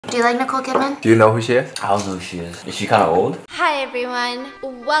Do you like Nicole Kidman? Do you know who she is? I don't know who she is. Is she kind of old? Hi everyone,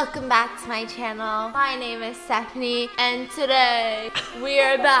 welcome back to my channel. My name is Stephanie and today we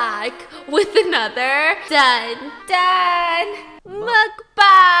are back with another Dun Dun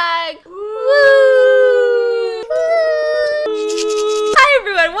Mukbang. Woo! Hi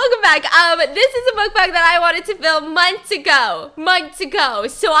everyone, welcome back. This is a mukbang that I wanted to film months ago.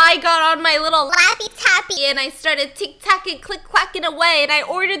 So I got on my little lappy tappy and I started tick-tacking, click-quacking away and I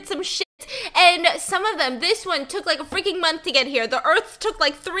ordered some shit. And some of them, this one took like a freaking month to get here. The Earth took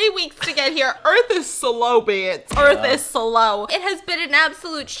like 3 weeks to get here. Earth is slow, bitch. Earth is slow. It has been an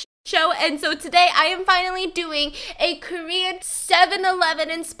absolute show, and so today I am finally doing a Korean 7-Eleven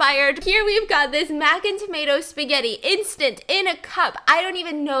inspired. Here we've got this mac and tomato spaghetti, instant, in a cup. I don't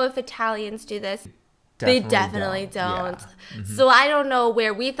even know if Italians do this. They definitely don't. Yeah. So I don't know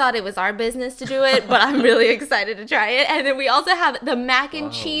where we thought it was our business to do it, but I'm really excited to try it. And then we also have the mac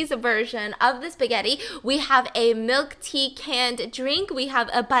and cheese version of the spaghetti. We have a milk tea canned drink. We have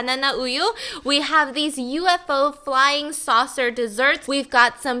a banana uyu. We have these UFO flying saucer desserts. We've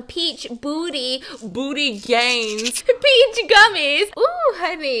got some peach booty gains. Peach gummies. Ooh,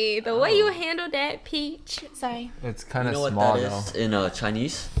 honey, the way you handled that peach. Sorry. It's kind of small though. You know what that is in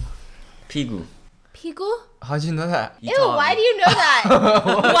Chinese? Pigu. Pigu? How'd you know that? Ew, why do you know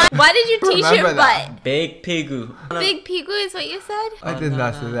that? why did you teach your butt? Big Pigu. Big Pigu is what you said? I did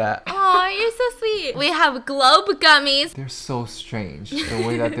not say that. Oh, you're so sweet. We have globe gummies. They're so strange. The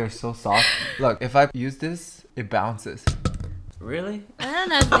way that they're so soft. Look, if I use this, it bounces. Really? I don't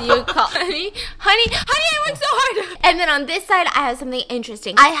know if you call honey, I work so hard. And then on this side, I have something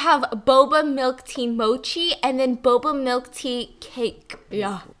interesting. I have boba milk tea mochi and then boba milk tea cake.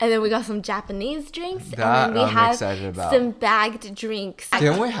 Yeah. And then we got some Japanese drinks. That and then we I'm have excited about. some bagged drinks.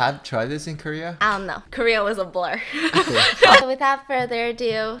 Didn't we try this in Korea? I don't know. Korea was a blur. So without further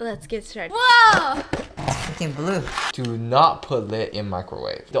ado, let's get started. Whoa! Blue. Do not put lid in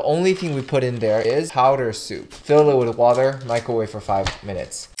microwave. The only thing we put in there is powder soup. Fill it with water, microwave for 5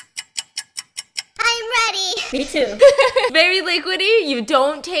 minutes. I'm ready. Me too. Very liquidy. You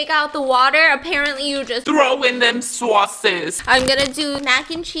don't take out the water. Apparently you just throw in them sauces. I'm gonna do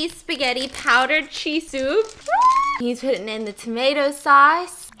mac and cheese spaghetti powdered cheese soup. He's putting in the tomato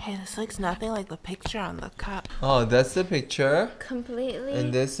sauce. Hey, this looks nothing like the picture on the cup. Oh, that's the picture. Completely.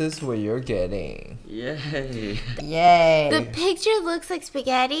 And this is what you're getting. Yay. Yay. The picture looks like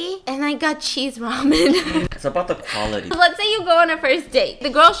spaghetti and I got cheese ramen. It's about the quality. Let's say you go on a first date.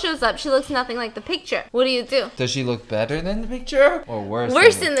 The girl shows up. She looks nothing like the picture. What do? Does she look better than the picture or worse?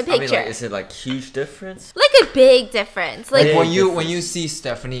 Worse than the picture. I mean, like, is it like huge difference? Like a big difference. Like when you see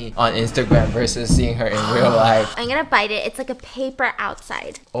Stephanie on Instagram versus seeing her in real life. I'm gonna bite it. It's like a paper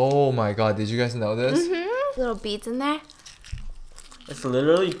outside. Oh my god, did you guys know this? Little beads in there. It's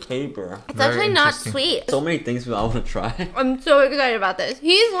literally paper. It's actually not sweet. So many things I want to try. I'm so excited about this.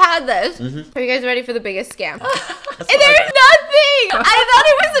 He's had this. Are you guys ready for the biggest scam? And there's nothing! I thought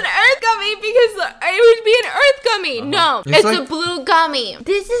it was an earth gummy because it would be an earth gummy. No, it's like a blue gummy.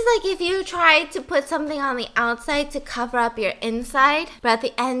 This is like if you tried to put something on the outside to cover up your inside, but at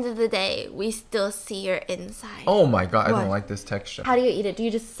the end of the day, we still see your inside. Oh my god, I don't like this texture. How do you eat it? Do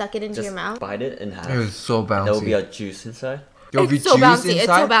you just suck it into your mouth? Bite it in half. It was so bouncy. There will be a juice inside. There'll be so juice bouncy. inside? It's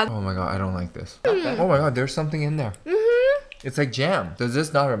so bouncy. Oh my god, I don't like this. Oh my god, there's something in there. It's like jam. Does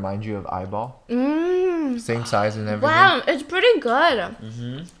this not remind you of eyeball? Same size and everything. Wow, it's pretty good.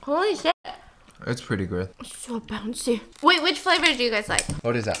 Holy shit. It's pretty good. It's so bouncy. Wait, which flavor do you guys like?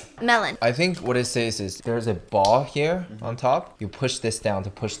 What is that? Melon. I think what it says is there's a ball here on top. You push this down to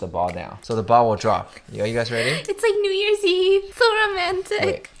push the ball down. So the ball will drop. Are you guys ready? It's like New Year's Eve. So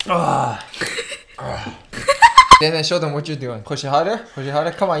romantic. Wait. Then show them what you're doing. Push it harder. Push it harder.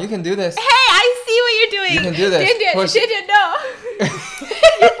 Come on, you can do this. Hey, I see what you're doing. You can do this. Push it. No.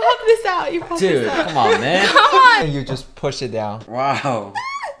 You pop this out. You pop Dude, this out. come on, man. Come on. And you just push it down. Wow.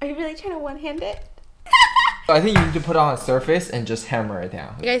 Are you really trying to one-hand it? I think you need to put it on a surface and just hammer it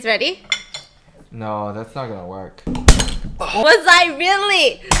down. You guys ready? No, that's not gonna work. Was I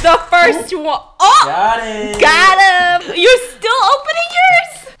really the first one? Oh! Got it. Got him. You're still opening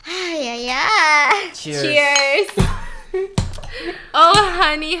yours? Yeah. Cheers. Cheers. Oh,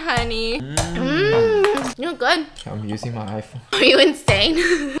 honey. You're good. I'm using my iPhone. Are you insane?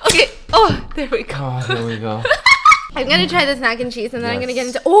 Okay. Oh, there we go. Oh, there we go. I'm gonna try this mac and cheese and then I'm gonna get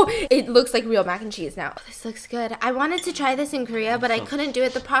into, oh, it looks like real mac and cheese now. Oh, this looks good. I wanted to try this in Korea, but I couldn't do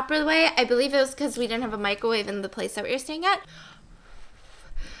it the proper way. I believe it was because we didn't have a microwave in the place that we were staying at.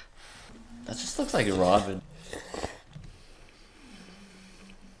 That just looks like ramen.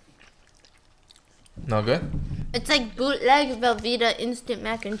 Not good? It's like bootleg Velveeta instant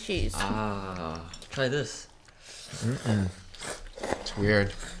mac and cheese. Ah, try this. It's weird.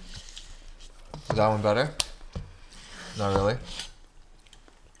 Is that one better? Not really.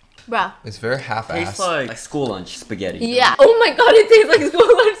 Bruh. It's very Tastes half-assed. like school lunch spaghetti. Yeah. Oh my god, it tastes like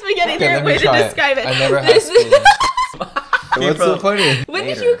school lunch spaghetti. Okay, There's let a me way to try it. describe it. I never had This school is- lunch. What's so funny? When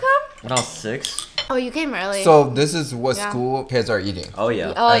did Later. you come? When I was 6. Oh, you came early. So this is what Yeah. school kids are eating. Oh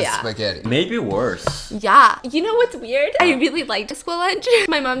yeah. Oh as yeah. spaghetti. Maybe worse. Yeah. You know what's weird? I really liked school lunch.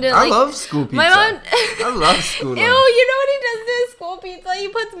 My mom didn't I like. love school pizza. My mom. I love school Ew, lunch. you know what he does to his school pizza? He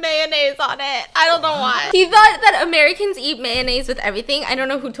puts mayonnaise on it. I don't know why. He thought that Americans eat mayonnaise with everything. I don't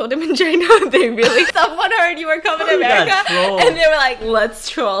know who told him in China. They really. Someone heard you were coming to You got America, trolled. and they were like, "Let's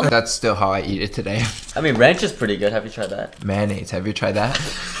troll." That's still how I eat it today. I mean, ranch is pretty good. Have you tried that? Mayonnaise. Have you tried that?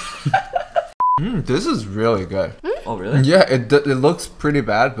 This is really good. Oh really? Yeah, it looks pretty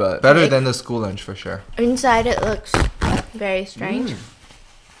bad, but better than the school lunch for sure. Inside, it looks very strange.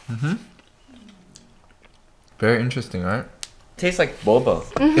 Very interesting, right? Tastes like boba.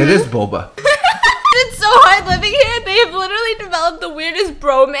 It is boba. It's so hard living here. They have literally developed the weirdest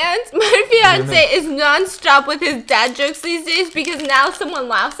bromance. My fiance is non-stop with his dad jokes these days because now someone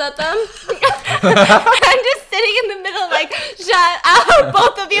laughs at them. I'm just sitting in the middle like, shut up,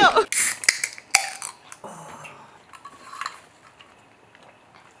 both of you.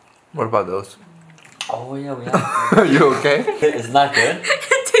 What about those? Oh yeah, we have. Are you okay? It's not good.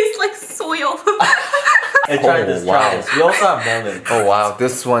 It tastes like soil. Hey, try this. wow. Try this. We also have melon Oh wow,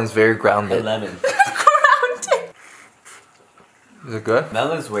 this one's very and grounded. lemon. Is it good?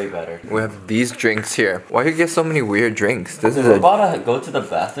 Melon's way better. We have these drinks here. Why you get so many weird drinks? This is We're a about to go to the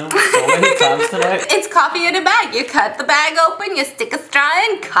bathroom so many times tonight. It's coffee in a bag. You cut the bag open, you stick a straw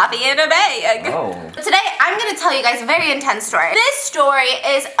in, coffee in a bag. Oh. Today, I'm gonna tell you guys a very intense story. This story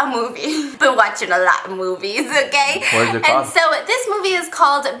is a movie. Been watching a lot of movies, okay? What is it called? And so this movie is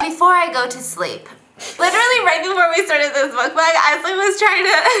called Before I Go to Sleep. Literally right before we started this mukbang, Ashley was trying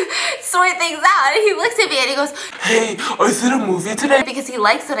to sort things out, and he looks at me and he goes, Hey, is it a movie today? because he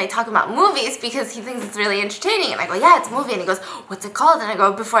likes when I talk about movies because he thinks it's really entertaining. And I go, yeah, it's a movie. And he goes, what's it called? And I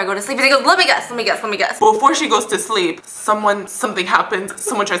go, Before I Go to Sleep. And he goes, let me guess. Before she goes to sleep, something happens.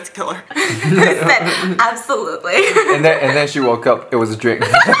 Someone tries to kill her. I said, absolutely. and then she woke up. It was a drink.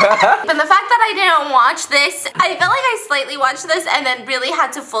 But the fact that I didn't watch this, I felt like I slightly watched this and then really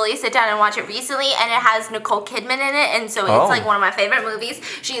had to fully sit down and watch it recently. And it has Nicole Kidman in it, and so it's like one of my favorite movies.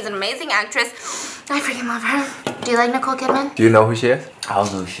 She is an amazing actress. I freaking love her. Do you like Nicole Kidman? Do you know who she is? I don't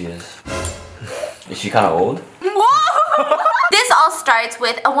know who she is. Is she kind of old? Whoa! This all starts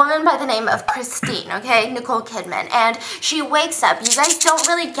with a woman by the name of Christine, okay? Nicole Kidman. And she wakes up. You guys don't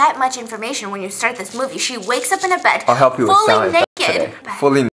really get much information when you start this movie. She wakes up in a bed. I'll help you with fully sound effects naked. today.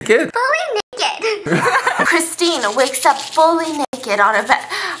 Fully naked? Fully naked. Christine wakes up fully naked on a bed.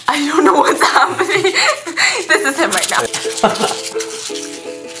 I don't know what's happening. This is him right now.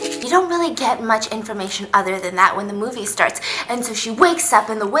 You don't really get much information other than that when the movie starts. And so she wakes up,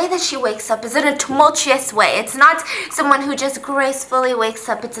 and the way that she wakes up is in a tumultuous way. It's not someone who just gracefully wakes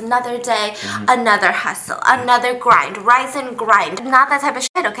up. It's another day, another hustle, another grind, rise and grind. Not that type of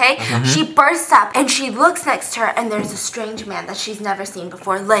shit, okay? She bursts up, and she looks next to her, and there's a strange man that she's never seen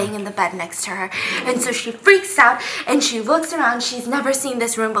before laying in the bed next to her. And so she freaks out, and she looks around. She's never seen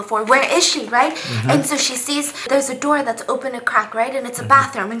this room before. Where is she, right? And so she sees there's a door that's open a crack, right? And it's a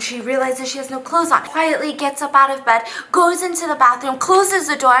bathroom, and she realizes she has no clothes on. Quietly gets up out of bed, goes into the bathroom, closes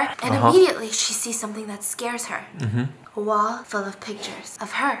the door, and immediately she sees something that scares her. A wall full of pictures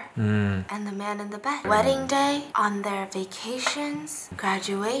of her and the man in the bed. Wedding day, on their vacations,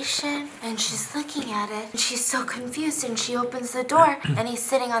 graduation, and she's looking at it. And she's so confused, and she opens the door, and he's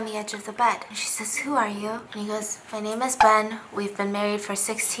sitting on the edge of the bed. And she says, who are you? And he goes, my name is Ben. We've been married for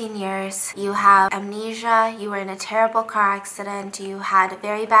 16 years. You have amnesia. You were in a terrible car accident. You had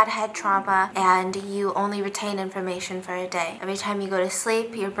very bad head trauma, and you only retain information for a day. Every time you go to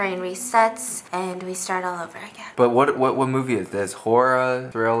sleep, your brain resets, and we start all over again. But what movie is this? Horror,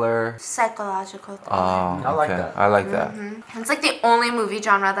 thriller? Psychological thriller. Oh, I like okay. that. I like that. It's like the only movie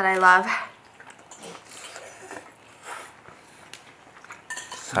genre that I love.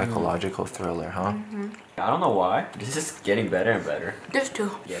 Psychological thriller, huh? I don't know why. This is getting better and better. There's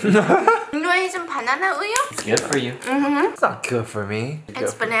two. Yeah. You want some banana uyu? It's good for you. It's not good for me.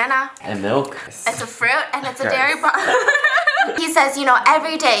 It's banana. And milk. It's a fruit and it's a Guys. dairy bar. He says, you know,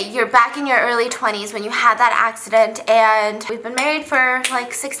 every day you're back in your early 20s when you had that accident, and we've been married for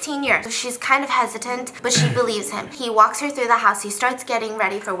like 16 years. So she's kind of hesitant, but she believes him. He walks her through the house. He starts getting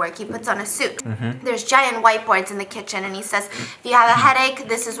ready for work. He puts on a suit. There's giant whiteboards in the kitchen, and he says, if you have a headache,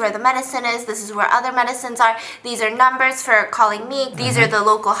 this is where the medicine is. This is where other medicines are. These are numbers for calling me. These are the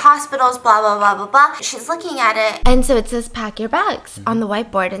local hospitals, blah, blah, blah, blah, blah. She's looking at it, and so it says, pack your bags on the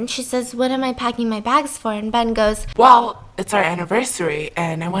whiteboard. And she says, what am I packing my bags for? And Ben goes, Well, it's our anniversary,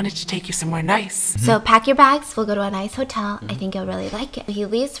 and I wanted to take you somewhere nice. so pack your bags, we'll go to a nice hotel. I think you'll really like it. He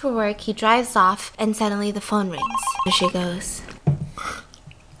leaves for work, he drives off, and suddenly the phone rings. So she goes,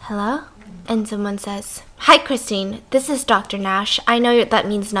 hello? And someone says, hi Christine, this is Dr. Nash. I know that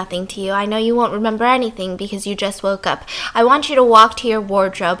means nothing to you. I know you won't remember anything because you just woke up. I want you to walk to your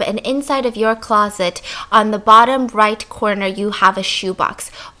wardrobe, and inside of your closet, on the bottom right corner, you have a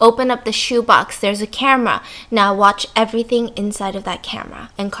shoebox. Open up the shoebox, there's a camera. Now watch everything inside of that camera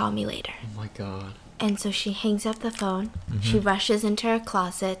and call me later. Oh my god. And so she hangs up the phone, she rushes into her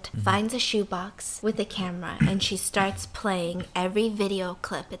closet, finds a shoebox with a camera, and she starts playing every video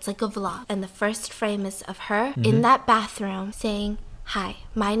clip. It's like a vlog. And the first frame is of her in that bathroom saying, hi,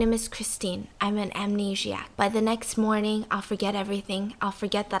 my name is Christine. I'm an amnesiac. By the next morning, I'll forget everything. I'll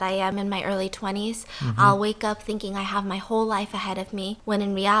forget that I am in my early 20s. I'll wake up thinking I have my whole life ahead of me, when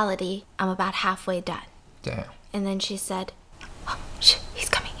in reality, I'm about halfway done. Damn. And then she said, oh, shit, he's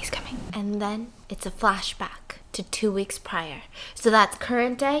coming, he's coming. And then it's a flashback to 2 weeks prior. So that's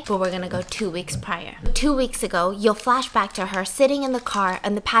current day, but we're gonna go 2 weeks prior. 2 weeks ago, you'll flash back to her sitting in the car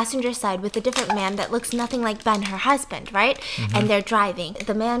on the passenger side with a different man that looks nothing like Ben, her husband, right? And they're driving.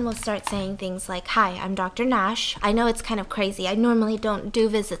 The man will start saying things like, hi, I'm Dr. Nash. I know it's kind of crazy. I normally don't do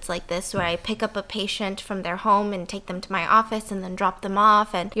visits like this where I pick up a patient from their home and take them to my office and then drop them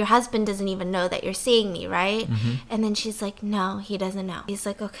off, and your husband doesn't even know that you're seeing me, right? And then she's like, no, he doesn't know. He's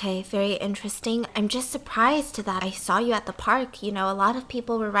like, okay, very interesting. I'm just surprised that I saw you at the park. You know, a lot of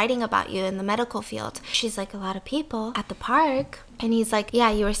people were writing about you in the medical field. She's like, a lot of people at the park? And he's like,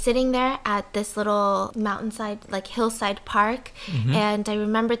 yeah, you were sitting there at this little mountainside, like hillside park. And I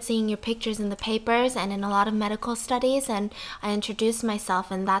remembered seeing your pictures in the papers and in a lot of medical studies. And I introduced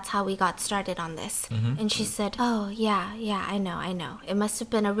myself, and that's how we got started on this. And she said, oh, yeah, I know. It must have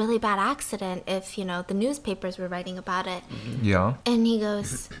been a really bad accident if, you know, the newspapers were writing about it. Yeah. And he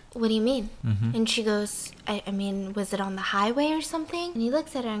goes, what do you mean? And she goes, I mean, was it on the highway or something? And he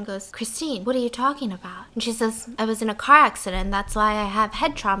looks at her and goes, Christine, what are you talking about? And she says, I was in a car accident. That's why I have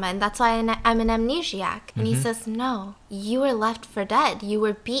head trauma, and that's why I'm an amnesiac. And he says, no, you were left for dead. You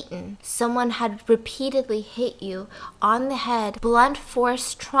were beaten. Someone had repeatedly hit you on the head, blunt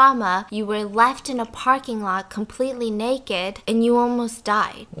force trauma. You were left in a parking lot completely naked, and you almost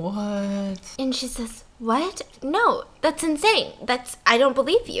died. What? And she says, what? No, that's insane. I don't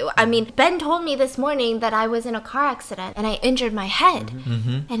believe you. I mean, Ben told me this morning that I was in a car accident and I injured my head.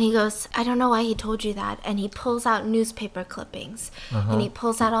 And he goes, I don't know why he told you that. And he pulls out newspaper clippings and he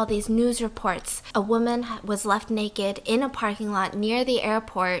pulls out all these news reports. A woman was left naked in a parking lot near the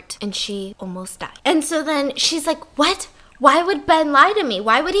airport and she almost died. And so then she's like, what? Why would Ben lie to me?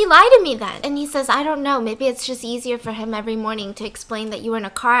 Why would he lie to me then? And he says, I don't know. Maybe it's just easier for him every morning to explain that you were in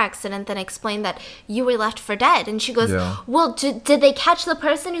a car accident than explain that you were left for dead. And she goes, well, did they catch the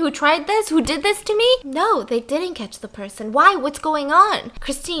person who tried this? Who did this to me? No, they didn't catch the person. Why? What's going on?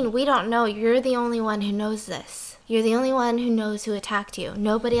 Christine, we don't know. You're the only one who knows this. You're the only one who knows who attacked you.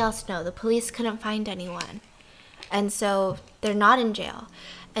 Nobody else knows. The police couldn't find anyone. And so they're not in jail.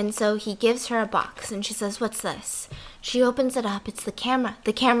 And so he gives her a box and she says, what's this? She opens it up. It's the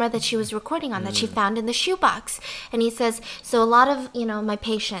camera that she was recording on, that she found in the shoebox. And he says, so a lot of, you know, my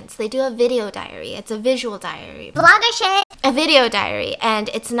patients, they do a video diary. It's a visual diary. Vlogger shit. A video diary. And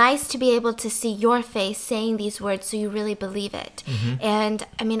it's nice to be able to see your face saying these words so you really believe it. And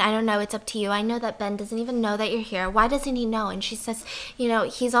I mean, I don't know. It's up to you. I know that Ben doesn't even know that you're here. Why doesn't he know? And she says, you know,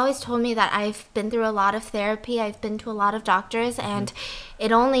 he's always told me that I've been through a lot of therapy. I've been to a lot of doctors, and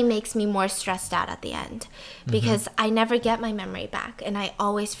it only makes me more stressed out at the end because I never get my memory back and I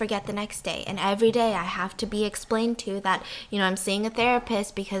always forget the next day. And every day I have to be explained to that, you know, I'm seeing a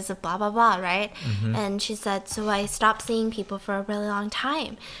therapist because of blah, blah, blah, right? And she said, so I stopped seeing people for a really long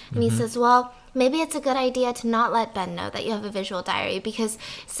time. And he says, well, maybe it's a good idea to not let Ben know that you have a visual diary, because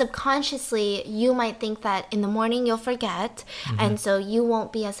subconsciously you might think that in the morning you'll forget, and so you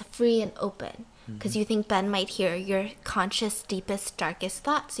won't be as free and open. because you think Ben might hear your conscious, deepest, darkest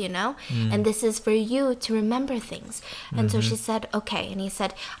thoughts, you know? And this is for you to remember things. And so she said, okay. And he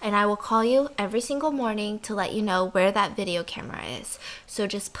said, and I will call you every single morning to let you know where that video camera is. So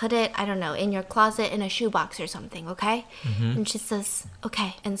just put it, I don't know, in your closet in a shoebox or something, okay? And she says,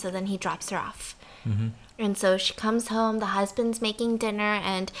 okay. And so then he drops her off. And so she comes home, the husband's making dinner,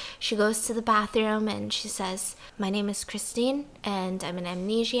 and she goes to the bathroom and she says, my name is Christine and I'm an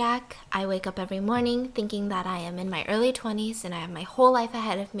amnesiac. I wake up every morning thinking that I am in my early 20s and I have my whole life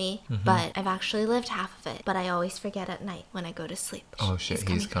ahead of me, but I've actually lived half of it. But I always forget at night when I go to sleep. Oh shit,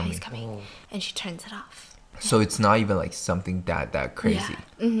 he's coming. He's coming. And she turns it off. So it's not even like something that crazy.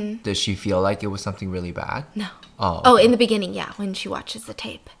 Does she feel like it was something really bad? No. Oh, in the beginning, yeah, when she watches the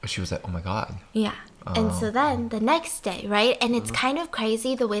tape. she was like, oh my god. Yeah. And so then the next day, right? And it's kind of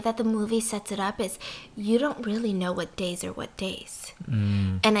crazy the way that the movie sets it up is you don't really know what days are what days.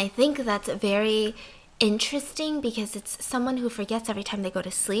 And I think that's very interesting because it's someone who forgets every time they go to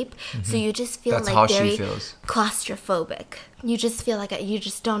sleep. So you just feel That's like how she very feels. claustrophobic. You just feel like you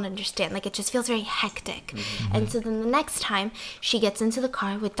just don't understand. Like it just feels very hectic. And so then the next time she gets into the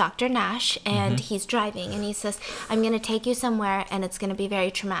car with Dr. Nash and he's driving and he says, I'm going to take you somewhere and it's going to be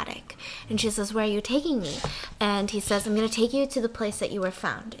very traumatic. And she says, where are you taking me? And he says, I'm going to take you to the place that you were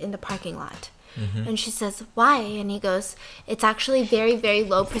found in the parking lot. And she says, why? And he goes, it's actually very, very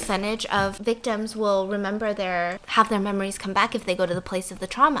low percentage of victims will have their memories come back if they go to the place of the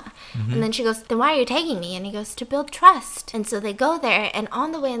trauma. And then she goes, then why are you taking me? And he goes, to build trust. And so they go there, and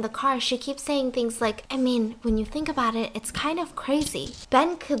on the way in the car, she keeps saying things like, I mean, when you think about it, it's kind of crazy.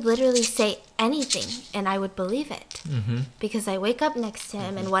 Ben could literally say anything and I would believe it. Because I wake up next to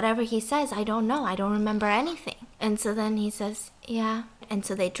him and whatever he says, I don't know. I don't remember anything. And so then he says, yeah. And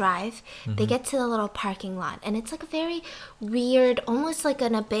so they drive. They get to the little parking lot. And it's like a very weird, almost like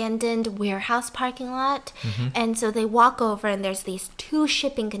an abandoned warehouse parking lot. And so they walk over and there's these 2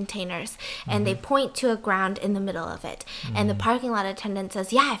 shipping containers. And they point to a ground in the middle of it. And the parking lot attendant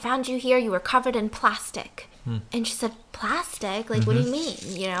says, yeah, I found you here. You were covered in plastic. And she said, plastic? Like, what do you mean?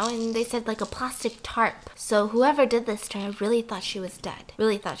 You know? And they said, like, a plastic tarp. So whoever did this to her really thought she was dead.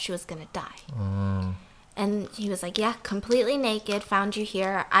 Really thought she was going to die. And he was like, yeah, completely naked, found you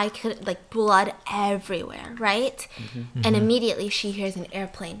here. I could, like, blood everywhere, right? And immediately she hears an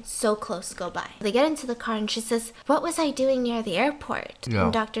airplane so close go by. They get into the car and she says, what was I doing near the airport? Yeah.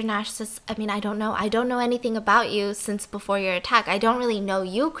 And Dr. Nash says, I mean, I don't know. I don't know anything about you since before your attack. I don't really know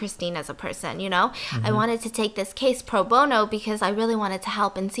you, Christine, as a person, you know? I wanted to take this case pro bono because I really wanted to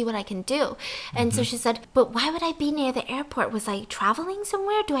help and see what I can do. And so she said, but why would I be near the airport? Was I traveling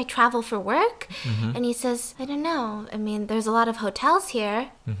somewhere? Do I travel for work? And he says, I don't know. I mean, there's a lot of hotels here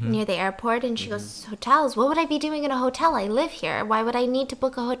near the airport. And she goes, hotels? What would I be doing in a hotel? I live here. Why would I need to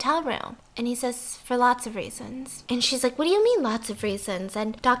book a hotel room? And he says, for lots of reasons. And she's like, what do you mean lots of reasons?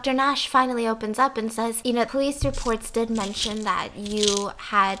 And Dr. Nash finally opens up and says, you know, police reports did mention that you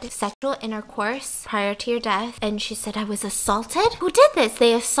had sexual intercourse prior to your death. And she said, I was assaulted? Who did this?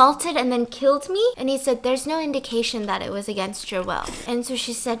 They assaulted and then killed me? And he said, there's no indication that it was against your will. And so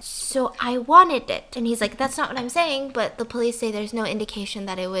she said, so I wanted it. And he's like, that's not what I'm saying, but the police say there's no indication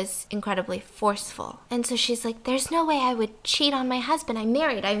that it was incredibly forceful. And so she's like, there's no way I would cheat on my husband. I'm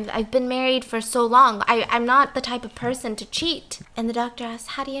married. I've been married for so long. I'm not the type of person to cheat. And the doctor asks,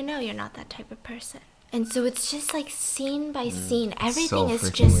 how do you know you're not that type of person? And so it's just like scene by scene. Everything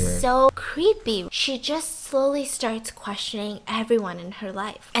is just weird. so creepy. She just slowly starts questioning everyone in her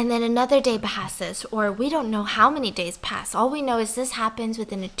life. And then another day passes, or we don't know how many days pass. All we know is this happens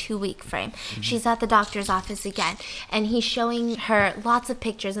within a 2-week frame. She's at the doctor's office again, and he's showing her lots of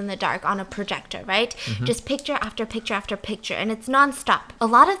pictures in the dark on a projector, right? Just picture after picture after picture, and it's nonstop. A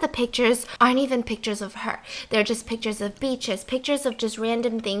lot of the pictures aren't even pictures of her. They're just pictures of beaches, pictures of just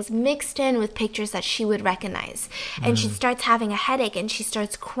random things mixed in with pictures that she would recognize. And she starts having a headache and she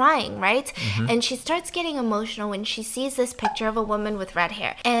starts crying, right? And she starts getting emotional when she sees this picture of a woman with red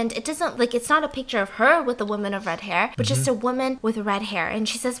hair. And it doesn't, like, it's not a picture of her with a woman of red hair, but just a woman with red hair. And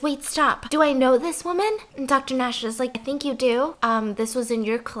she says, wait, stop. Do I know this woman? And Dr. Nash is like, I think you do. This was in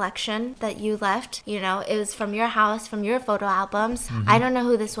your collection that you left. You know, it was from your house, from your photo albums. I don't know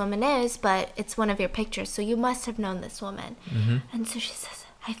who this woman is, but it's one of your pictures. So you must have known this woman. And so she says,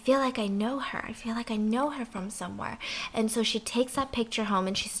 I feel like I know her. I feel like I know her from somewhere. And so she takes that picture home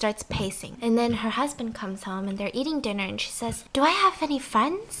and she starts pacing. And then her husband comes home and they're eating dinner and she says, do I have any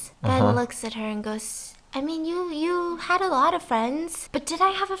friends? Ben looks at her and goes, I mean, you had a lot of friends, but did I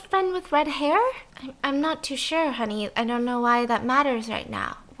have a friend with red hair? I'm not too sure, honey. I don't know why that matters right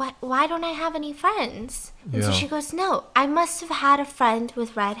now. Why don't I have any friends? And so she goes, no, I must have had a friend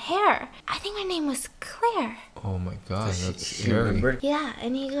with red hair. I think her name was Claire. Oh my god, that's She scary. remembered? Yeah,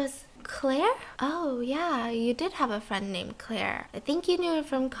 and he goes, Claire? Oh, yeah, you did have a friend named Claire. I think you knew her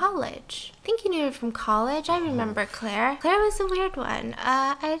from college. I remember Claire. Claire was a weird one.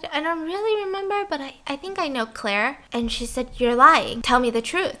 I don't really remember, but I think I know Claire. And she said, you're lying. Tell me the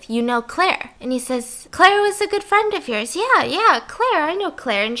truth. You know Claire. And he says, Claire was a good friend of yours. Yeah, Claire. I know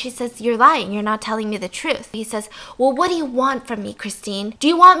Claire. And she says, you're lying. You're not telling me the truth. He says, well, what do you want from me, Christine? Do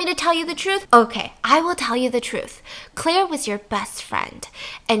you want me to tell you the truth? Okay, I will tell you the truth. Claire was your best friend.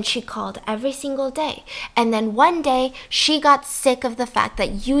 And she called every single day. And then one day, she got sick of the fact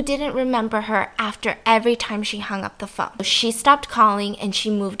that you didn't remember her after every time she hung up the phone. She stopped calling and she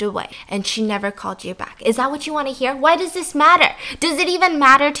moved away. And she never called you back. Is that what you want to hear? Why does this matter? Does it even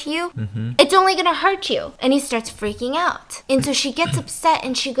matter to you? It's only gonna hurt you. And he starts freaking out. And so she gets upset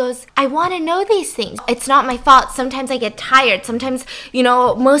and she goes, I want to know these things. It's not my fault. Sometimes I get tired. Sometimes,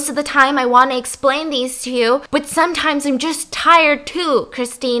 most of the time I want to explain these to you. But sometimes I'm just tired too,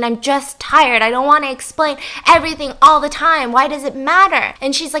 Christine. I'm just tired. I don't want to explain everything all the time. Why does it matter?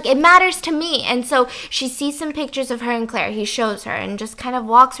 And she's like, it matters to me. And so she sees some pictures of her and Claire. He shows her and just kind of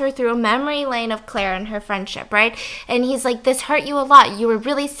walks her through a memory lane of Claire and her friendship, right? And he's like, this hurt you a lot. You were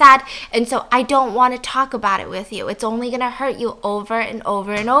really sad. And so I don't want to talk about it with you. It's only going to hurt you over and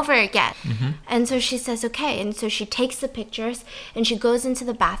over and over again. And so she says, okay. And so she takes the pictures and she goes into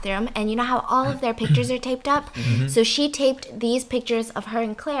the bathroom. And you know how all of their pictures are taped up? So she taped these pictures of her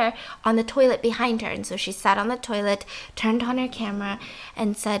and Claire on the toilet behind her. And so she sat on the toilet, turned on her camera,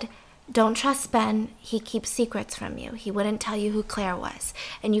 and said, don't trust Ben. He keeps secrets from you. He wouldn't tell you who Claire was.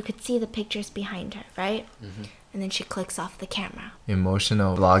 And you could see the pictures behind her, right? And then she clicks off the camera.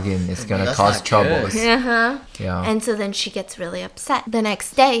 Emotional vlogging is gonna That's cause not troubles. Uh-huh. Yeah. And so then she gets really upset. The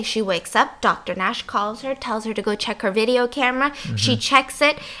next day, she wakes up. Dr. Nash calls her, tells her to go check her video camera. She checks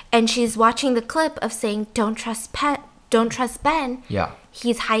it, and she's watching the clip of saying, don't trust Ben. Yeah.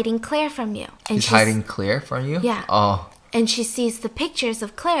 He's hiding Claire from you. And He's hiding Claire from you? Yeah. Oh. And she sees the pictures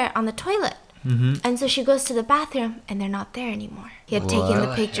of Claire on the toilet. And so she goes to the bathroom, and they're not there anymore. He had taken the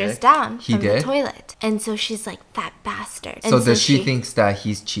What? pictures down He from the did? toilet. And so she's like, that bastard. So And does she thinks that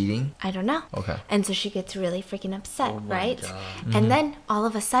he's cheating? I don't know. Okay. And so she gets really freaking upset, my right? God. And then all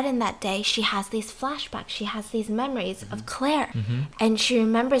of a sudden that day, she has these flashbacks. She has these memories of Claire. And she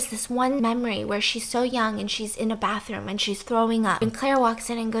remembers this one memory where she's so young and she's in a bathroom and she's throwing up. And Claire walks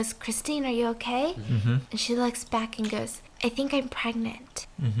in and goes, Christine, are you okay? And she looks back and goes, I think I'm pregnant.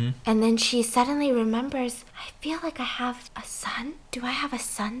 And then she suddenly remembers, I feel like I have a son. Do I have a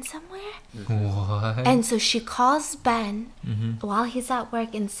son somewhere? What? And so she calls Ben while he's at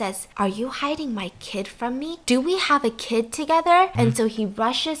work and says, are you hiding my kid from me? Do we have a kid together? And so he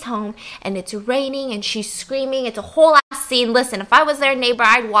rushes home and it's raining and she's screaming. It's a whole ass scene. Listen, if I was their neighbor,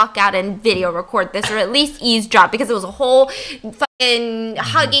 I'd walk out and video record this or at least eavesdrop because it was a whole fucking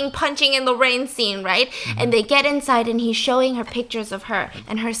hugging, punching in the rain scene, right? And they get inside and he's showing her pictures of her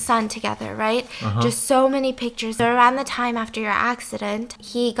and her son together, right? Just so many pictures. So around the time after your accident,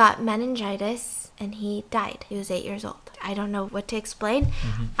 he got meningitis and he died. He was 8 years old. I don't know what to explain.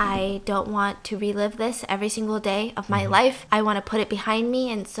 I don't want to relive this every single day of my life. I want to put it behind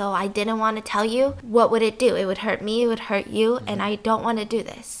me, and so I didn't want to tell you. What would it do? It would hurt me, it would hurt you, and I don't want to do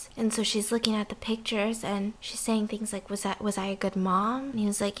this. And so she's looking at the pictures and she's saying things like, was I a good mom? And he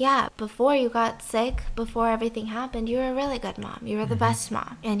was like, yeah, before you got sick, before everything happened, you were a really good mom. You were the best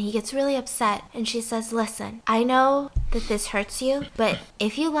mom. And he gets really upset and she says, listen, I know that this hurts you, but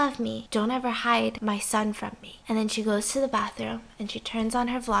if you love me, don't ever hide my son from me. And then she goes to the bathroom and she turns on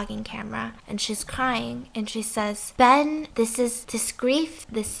her vlogging camera and she's crying and she says, Ben, this grief,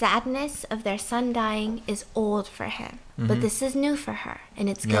 this sadness of their son dying is old for him. But this is new for her. And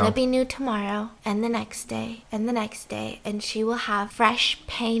it's going to be new tomorrow and the next day and the next day. And she will have fresh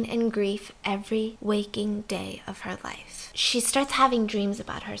pain and grief every waking day of her life. She starts having dreams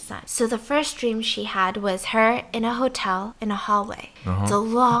about her son. So the first dream she had was her in a hotel in a hallway. It's a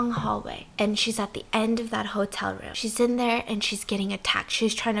long hallway. And she's at the end of that hotel room. She's in there and she's getting attacked.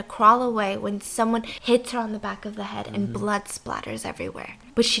 She's trying to crawl away when someone hits her on the back of the head and blood splatters everywhere.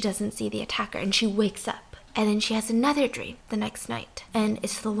 But she doesn't see the attacker and she wakes up. And then she has another dream the next night. And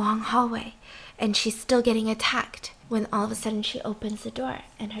it's the long hallway. And she's still getting attacked. When all of a sudden she opens the door.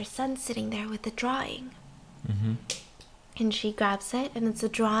 And her son's sitting there with a drawing. And she grabs it. And it's a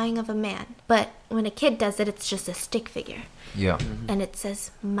drawing of a man. But when a kid does it, it's just a stick figure. Yeah. And it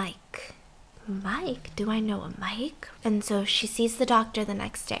says Mike. Mike? Do I know a Mike? And so she sees the doctor the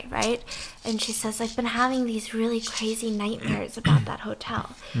next day, right? And she says, I've been having these really crazy nightmares about that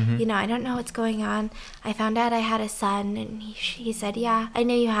hotel. You know, I don't know what's going on. I found out I had a son, and he said, yeah, I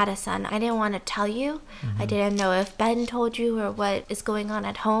knew you had a son. I didn't want to tell you. I didn't know if Ben told you or what is going on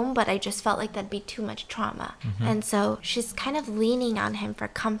at home, but I just felt like that'd be too much trauma. And so she's kind of leaning on him for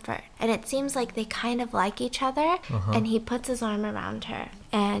comfort. And it seems like they kind of like each other, and he puts his arm around her.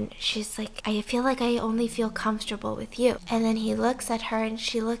 And she's like, I feel like I only feel comfortable with you. And then he looks at her and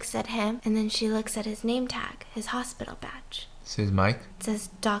she looks at him. And then she looks at his name tag, his hospital badge. Says Mike? It says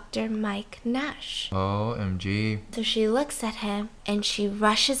Dr. Mike Nash. OMG. So she looks at him and she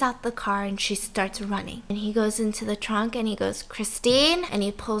rushes out the car and she starts running. And he goes into the trunk and he goes, Christine, and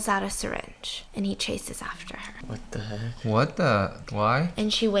he pulls out a syringe and he chases after her. What the heck? What the? Why?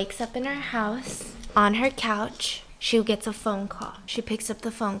 And she wakes up in her house on her couch. She gets a phone call. She picks up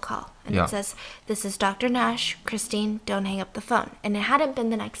the phone call. And it says, this is Dr. Nash. Christine, don't hang up the phone. And it hadn't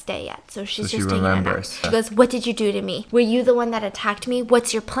been the next day yet. So she's just taking it out. She goes, what did you do to me? Were you the one that attacked me?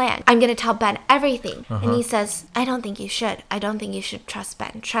 What's your plan? I'm going to tell Ben everything. And he says, I don't think you should. I don't think you should trust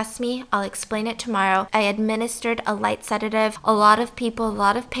Ben. Trust me. I'll explain it tomorrow. I administered a light sedative. A lot of people, a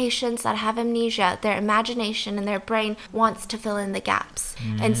lot of patients that have amnesia, their imagination and their brain wants to fill in the gaps.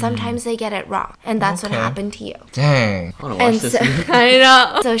 And sometimes they get it wrong. And that's what happened to you. Dang. I want to watch this. I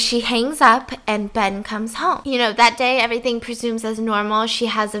know. So she hangs up and Ben comes home. You know, that day everything presumes as normal. She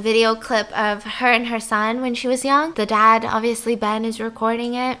has a video clip of her and her son when she was young. The dad, obviously Ben, is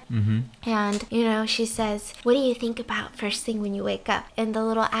recording it. And, you know, she says, what do you think about first thing when you wake up? And the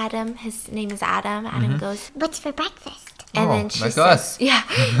little Adam, his name is Adam, Adam goes, what's for breakfast? And then she says, yeah.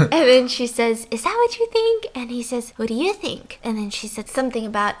 And then she says, is that what you think? And he says, what do you think? And then she said something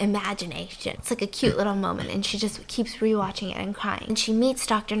about imagination. It's like a cute little moment. And she just keeps rewatching it and crying. And she meets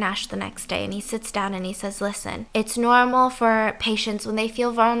Dr. Nash the next day. And he sits down and he says, listen, it's normal for patients when they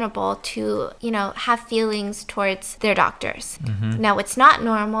feel vulnerable to, you know, have feelings towards their doctors. Now, what's not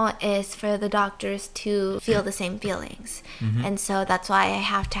normal is for the doctors to feel the same feelings. And so that's why I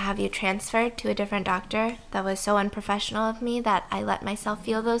have to have you transferred to a different doctor. That was so unprofessional of me that I let myself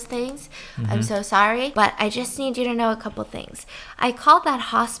feel those things. I'm so sorry, but I just need you to know a couple things. I called that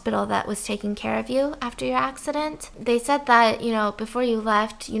hospital that was taking care of you after your accident. They said that, you know, before you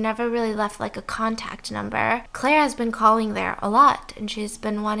left, you never really left like a contact number. Claire has been calling there a lot and she's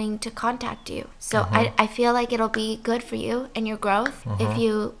been wanting to contact you. So I feel like it'll be good for you and your growth if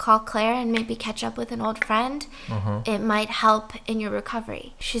you call Claire and maybe catch up with an old friend. It might help in your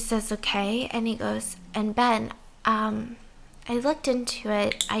recovery. She says, okay. And he goes, and Ben, I looked into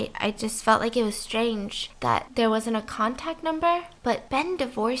it. I just felt like it was strange that there wasn't a contact number, but Ben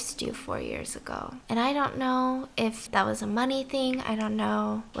divorced you 4 years ago. And I don't know if that was a money thing. I don't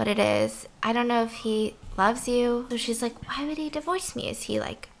know what it is. I don't know if he loves you. So she's like, why would he divorce me? Is he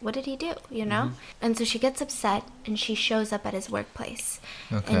like, what did he do? You know? And so she gets upset and she shows up at his workplace.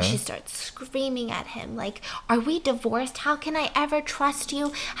 And she starts screaming at him like, are we divorced? How can I ever trust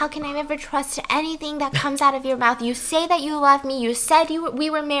you? How can I ever trust anything that comes out of your mouth? You say that you love me. You said we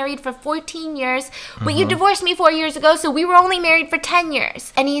were married for 14 years, but you divorced me 4 years ago, so we were only married for 10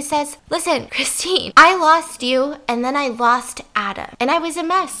 years. And he says, listen, Christine, I lost you and then I lost Adam. And I was a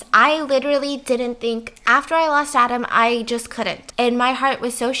mess. I literally didn't think, after I lost Adam, I just couldn't. And my heart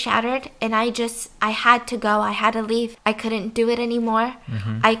was so shattered and I had to go. I had to leave. I couldn't do it anymore.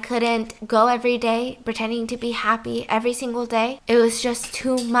 I couldn't go every day pretending to be happy every single day. It was just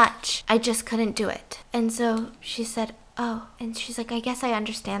too much. I just couldn't do it. And so she said, oh, and she's like, I guess I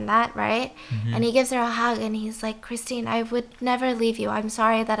understand that, right? And he gives her a hug and he's like, Christine, I would never leave you. I'm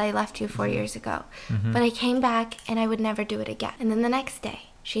sorry that I left you 4 years ago, but I came back and I would never do it again. And then the next day,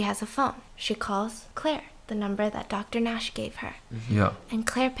 she has a phone. She calls Claire, the number that Dr. Nash gave her. And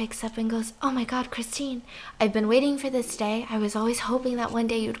Claire picks up and goes, oh my God, Christine, I've been waiting for this day. I was always hoping that one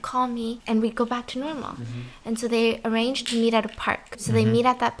day you'd call me and we'd go back to normal. And so they arranged to meet at a park. So they meet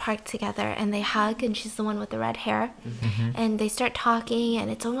at that park together and they hug, and she's the one with the red hair. And they start talking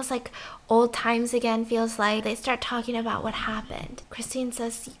and it's almost like old times again, feels like. They start talking about what happened. Christine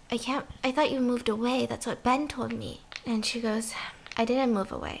says, I thought you moved away. That's what Ben told me. And she goes, I didn't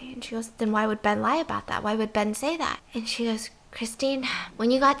move away. And she goes, then why would Ben lie about that? Why would Ben say that? And she goes, Christine,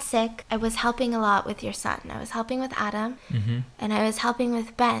 when you got sick, I was helping a lot with your son. I was helping with Adam, and I was helping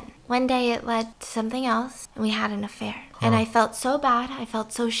with Ben. One day it led to something else, and we had an affair. And I felt so bad. I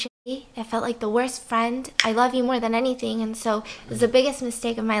felt so shit. I felt like the worst friend. I love you more than anything, and so it was the biggest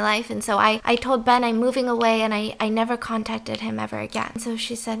mistake of my life. And so I told Ben I'm moving away, and I never contacted him ever again. So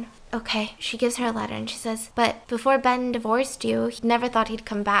she said, okay. She gives her a letter, and she says, but before Ben divorced you, he never thought he'd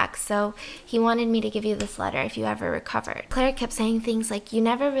come back, so he wanted me to give you this letter if you ever recovered. Claire kept saying things like, you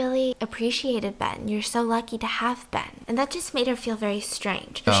never really appreciated Ben. You're so lucky to have Ben. And that just made her feel very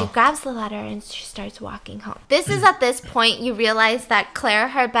strange. So she grabs the letter, and she starts walking home. This is at this point you realize that Claire,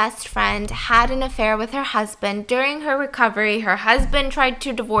 her best friend, had an affair with her husband. During her recovery, her husband tried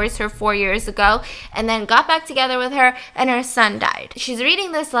to divorce her 4 years ago, and then got back together with her, and her son died. She's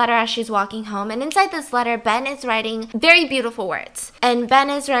reading this letter as she's walking home, and inside this letter Ben is writing very beautiful words. And Ben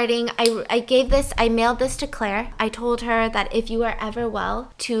is writing, I mailed this to Claire. I told her that if you are ever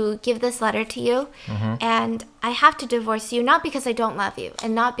well, to give this letter to you, and I have to divorce you, not because I don't love you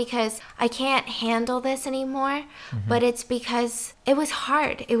and not because I can't handle this anymore, but it's because it was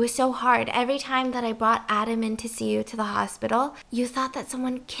hard. It was so hard. Every time that I brought Adam in to see you to the hospital, you thought that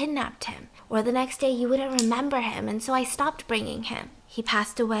someone kidnapped him, or the next day you wouldn't remember him, and so I stopped bringing him. He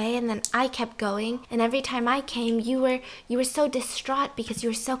passed away, and then I kept going, and every time I came, you were so distraught because you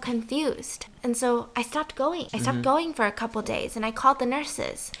were so confused. And so I stopped going. I stopped going for a couple days, and I called the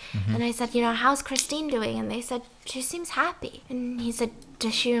nurses, and I said, how's Christine doing? And they said, she seems happy. And he said,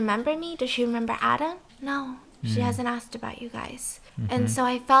 does she remember me? Does she remember Adam? No, she hasn't asked about you guys. And so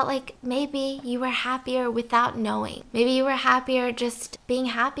I felt like maybe you were happier without knowing. Maybe you were happier just being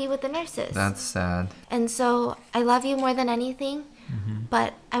happy with the nurses. That's sad. And so I love you more than anything.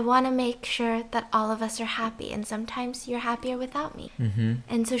 But I want to make sure that all of us are happy, and sometimes you're happier without me.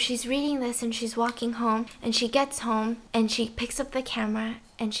 And so she's reading this, and she's walking home, and she gets home, and she picks up the camera,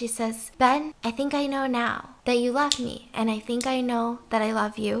 and she says, Ben, I think I know now that you love me, and I think I know that I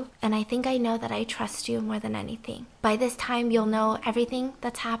love you, and I think I know that I trust you more than anything. By this time, you'll know everything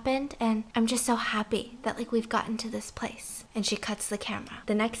that's happened, and I'm just so happy that we've gotten to this place. And she cuts the camera.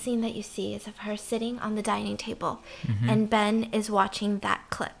 The next scene that you see is of her sitting on the dining table, and Ben is watching that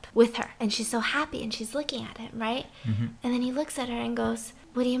clip with her, and she's so happy, and she's looking at him, right? And then he looks at her and goes,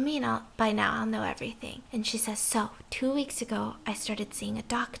 what do you mean by now I'll know everything? And she says, so 2 weeks ago, I started seeing a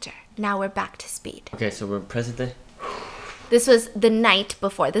doctor. Now we're back to speed. Okay, so we're present day? This was the night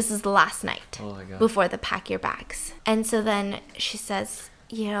before. This is the last night. Oh my God. Before the pack your bags. And so then she says,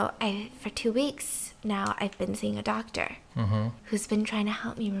 for 2 weeks now, I've been seeing a doctor who's been trying to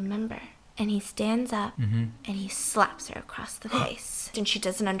help me remember. And he stands up and he slaps her across the face. And she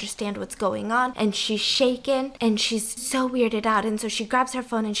doesn't understand what's going on. And she's shaken and she's so weirded out. And so she grabs her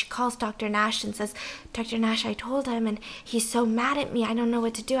phone and she calls Dr. Nash and says, Dr. Nash, I told him and he's so mad at me. I don't know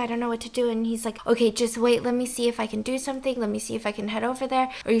what to do. I don't know what to do. And he's like, okay, just wait. Let me see if I can do something. Let me see if I can head over there.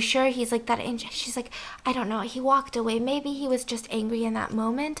 Are you sure? He's like that. And she's like, I don't know. He walked away. Maybe he was just angry in that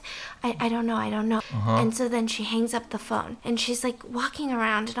moment. I don't know. I don't know. And so then she hangs up the phone and she's like walking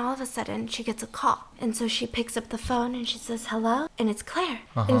around and all of a sudden she gets a call. And so she picks up the phone and she says, hello? And it's Claire.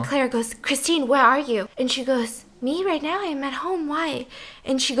 And Claire goes, Christine, where are you? And she goes, me right now? I'm at home. Why?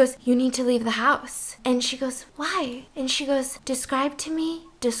 And she goes, you need to leave the house. And she goes, why? And she goes, describe to me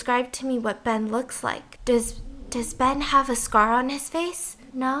what Ben looks like. Does Ben have a scar on his face?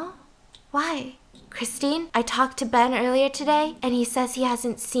 No? Why? Christine, I talked to Ben earlier today and he says he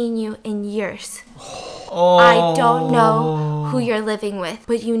hasn't seen you in years. I don't know who you're living with,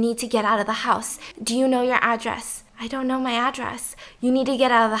 but you need to get out of the house. Do you know your address? I don't know my address. You need to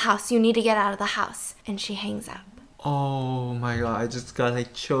get out of the house. You need to get out of the house. And she hangs up. Oh my God, I just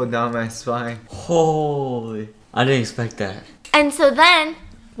got chill down my spine. Holy, I didn't expect that. And so then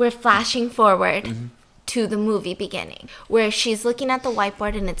we're flashing forward to the movie beginning where she's looking at the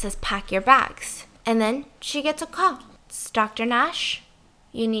whiteboard and it says pack your bags. And then she gets a call. It's Dr. Nash.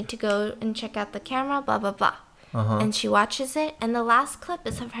 You need to go and check out the camera, blah, blah, blah. And she watches it, and the last clip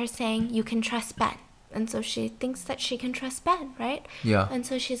is of her saying, you can trust Ben. And so she thinks that she can trust Ben, right? Yeah. And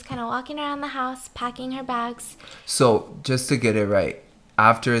so she's kind of walking around the house, packing her bags. So, just to get it right,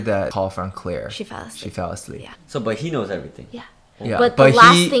 after that call from Claire, She fell asleep. Yeah. So, but he knows everything. Yeah. Yeah, But the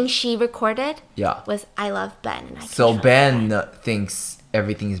last thing she recorded was, I love Ben. And I can So trust Ben thinks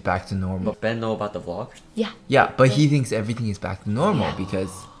everything is back to normal. But Ben know about the vlog? Yeah. Yeah, but he thinks everything is back to normal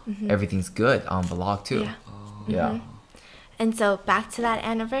because everything's good on vlog too. Yeah. Yeah. And so back to that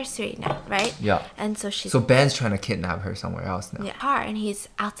anniversary night, right? Yeah. And so she's So Ben's trying to kidnap her somewhere else now. car, and he's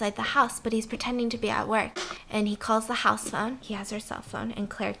outside the house, but he's pretending to be at work. And he calls the house phone. He has her cell phone, and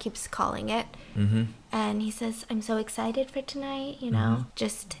Claire keeps calling it. And he says, I'm so excited for tonight,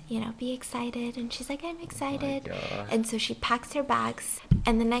 just, be excited. And she's like, I'm excited. God. And so she packs her bags,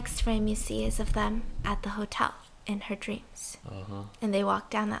 and the next frame you see is of them at the hotel. in her dreams. Uh-huh. And they walk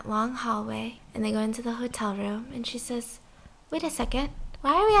down that long hallway, and they go into the hotel room, and she says, wait a second,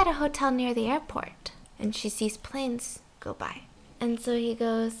 why are we at a hotel near the airport? And she sees planes go by. And so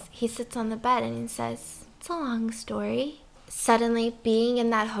he sits on the bed and he says, it's a long story. Suddenly, being in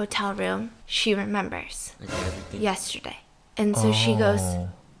that hotel room, she remembers Like everything. yesterday. And so she goes,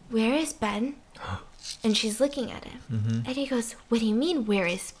 where is Ben? And she's looking at him. And he goes, what do you mean, where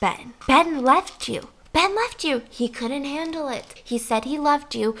is Ben? Ben left you. Ben left you. He couldn't handle it. He said he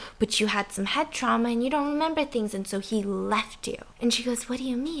loved you, but you had some head trauma and you don't remember things, and so he left you. And she goes, what do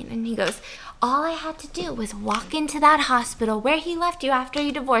you mean? And he goes, all I had to do was walk into that hospital where he left you after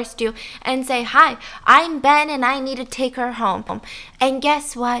he divorced you and say, hi, I'm Ben and I need to take her home. And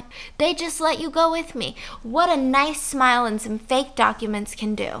guess what? They just let you go with me. What a nice smile and some fake documents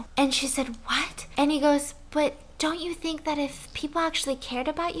can do. And she said, what? And he goes, but don't you think that if people actually cared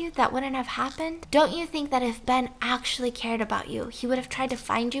about you, that wouldn't have happened? Don't you think that if Ben actually cared about you, he would have tried to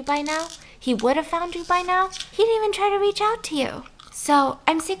find you by now? He would have found you by now? He didn't even try to reach out to you. So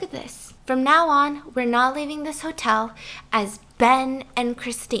I'm sick of this. From now on, we're not leaving this hotel as Ben and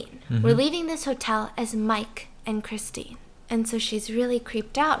Christine. We're leaving this hotel as Mike and Christine. And so she's really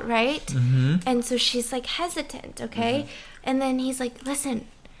creeped out, right? And so she's like hesitant, okay? And then he's like, listen,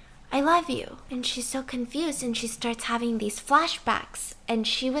 I love you. And she's so confused and she starts having these flashbacks. And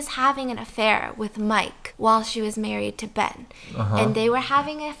she was having an affair with Mike while she was married to Ben. And they were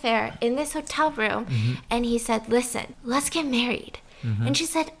having an affair in this hotel room. And he said, listen, let's get married. And she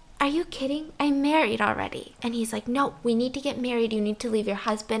said, are you kidding? I'm married already. And he's like, no, we need to get married. You need to leave your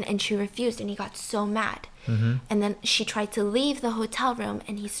husband. And she refused and he got so mad. And then she tried to leave the hotel room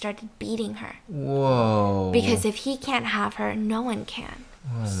and he started beating her. Whoa. Because if he can't have her, no one can.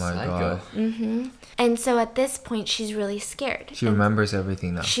 Oh my Psycho. god. And so at this point, she's really scared. She And remembers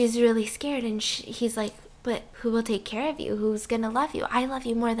everything now. she's really scared. And he's like, but who will take care of you? Who's going to love you? I love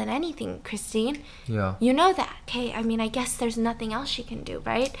you more than anything, Christine. Yeah. You know that. Okay, I mean, I guess there's nothing else she can do,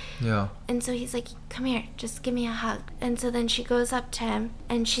 right? Yeah. And so he's like, come here, just give me a hug. And so then she goes up to him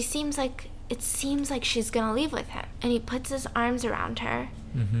and it seems like she's going to leave with him. And he puts his arms around her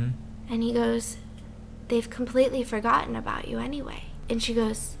and he goes, they've completely forgotten about you anyway. And she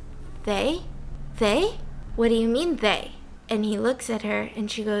goes, they? They? What do you mean they? And he looks at her and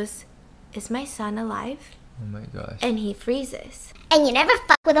she goes, is my son alive? Oh my gosh. And he freezes. And you never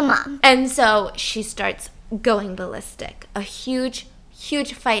fuck with a mom. And so she starts going ballistic. A huge,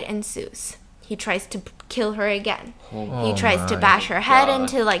 huge fight ensues. He tries to kill her again. He tries to bash her head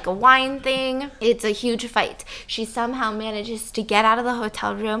into like a wine thing. It's a huge fight. She somehow manages to get out of the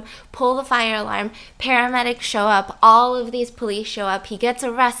hotel room, pull the fire alarm, paramedics show up, all of these police show up. He gets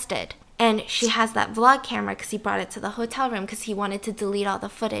arrested. And she has that vlog camera because he brought it to the hotel room because he wanted to delete all the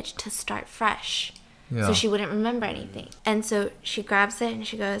footage to start fresh. Yeah. So she wouldn't remember anything. And so she grabs it and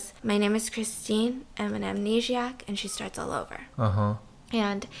she goes, my name is Christine. I'm an amnesiac. And she starts all over.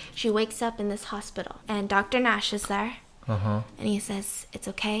 And she wakes up in this hospital. And Dr. Nash is there. And he says, it's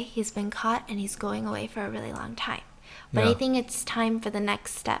okay. He's been caught and he's going away for a really long time. But I think it's time for the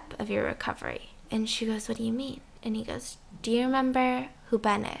next step of your recovery. And she goes, what do you mean? And he goes, do you remember who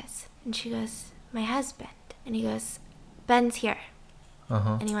Ben is? And she goes, my husband. And he goes, Ben's here.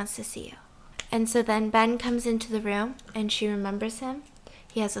 And he wants to see you. And so then Ben comes into the room and she remembers him.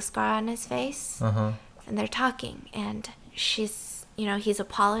 He has a scar on his face. And they're talking. And she's, he's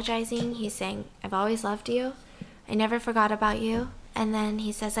apologizing. He's saying, I've always loved you. I never forgot about you. And then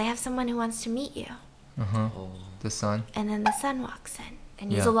he says, I have someone who wants to meet you. The son. And then the son walks in.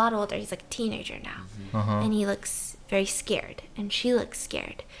 And he's a lot older. He's like a teenager now. And he looks very scared. And she looks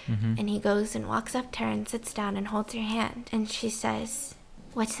scared. And he goes and walks up to her and sits down and holds her hand. And she says,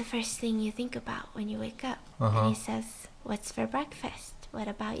 what's the first thing you think about when you wake up? And he says, what's for breakfast? What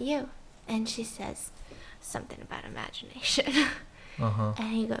about you? And she says, something about imagination. And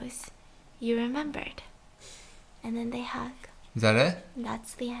he goes, you remembered. And then they hug. Is that it? And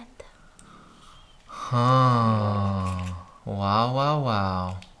that's the end.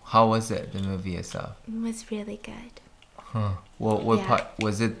 Wow. How was it, the movie itself? It was really good. What Yeah. part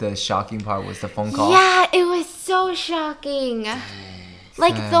was it? The shocking part was the phone call. Yeah, it was so shocking.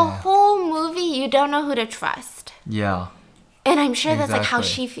 Like the whole movie, you don't know who to trust. Yeah. And I'm sure that's like how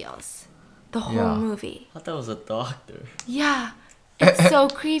Exactly. she feels. The whole Yeah. movie. I thought that was a doctor. Yeah. It's so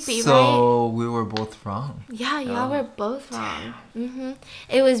creepy, right? So we were both wrong. Yeah, y'all were both wrong.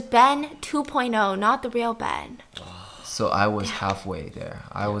 It was Ben 2.0, not the real Ben. So I was halfway there.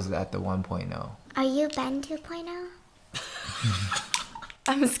 I was at the 1.0. Are you Ben 2.0?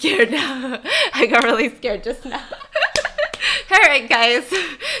 I'm scared now. I got really scared just now. Alright guys,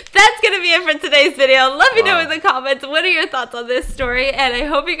 That's gonna be it for today's video. Let me know in the comments what are your thoughts on this story, and I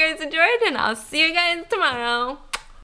hope you guys enjoyed, and I'll see you guys tomorrow.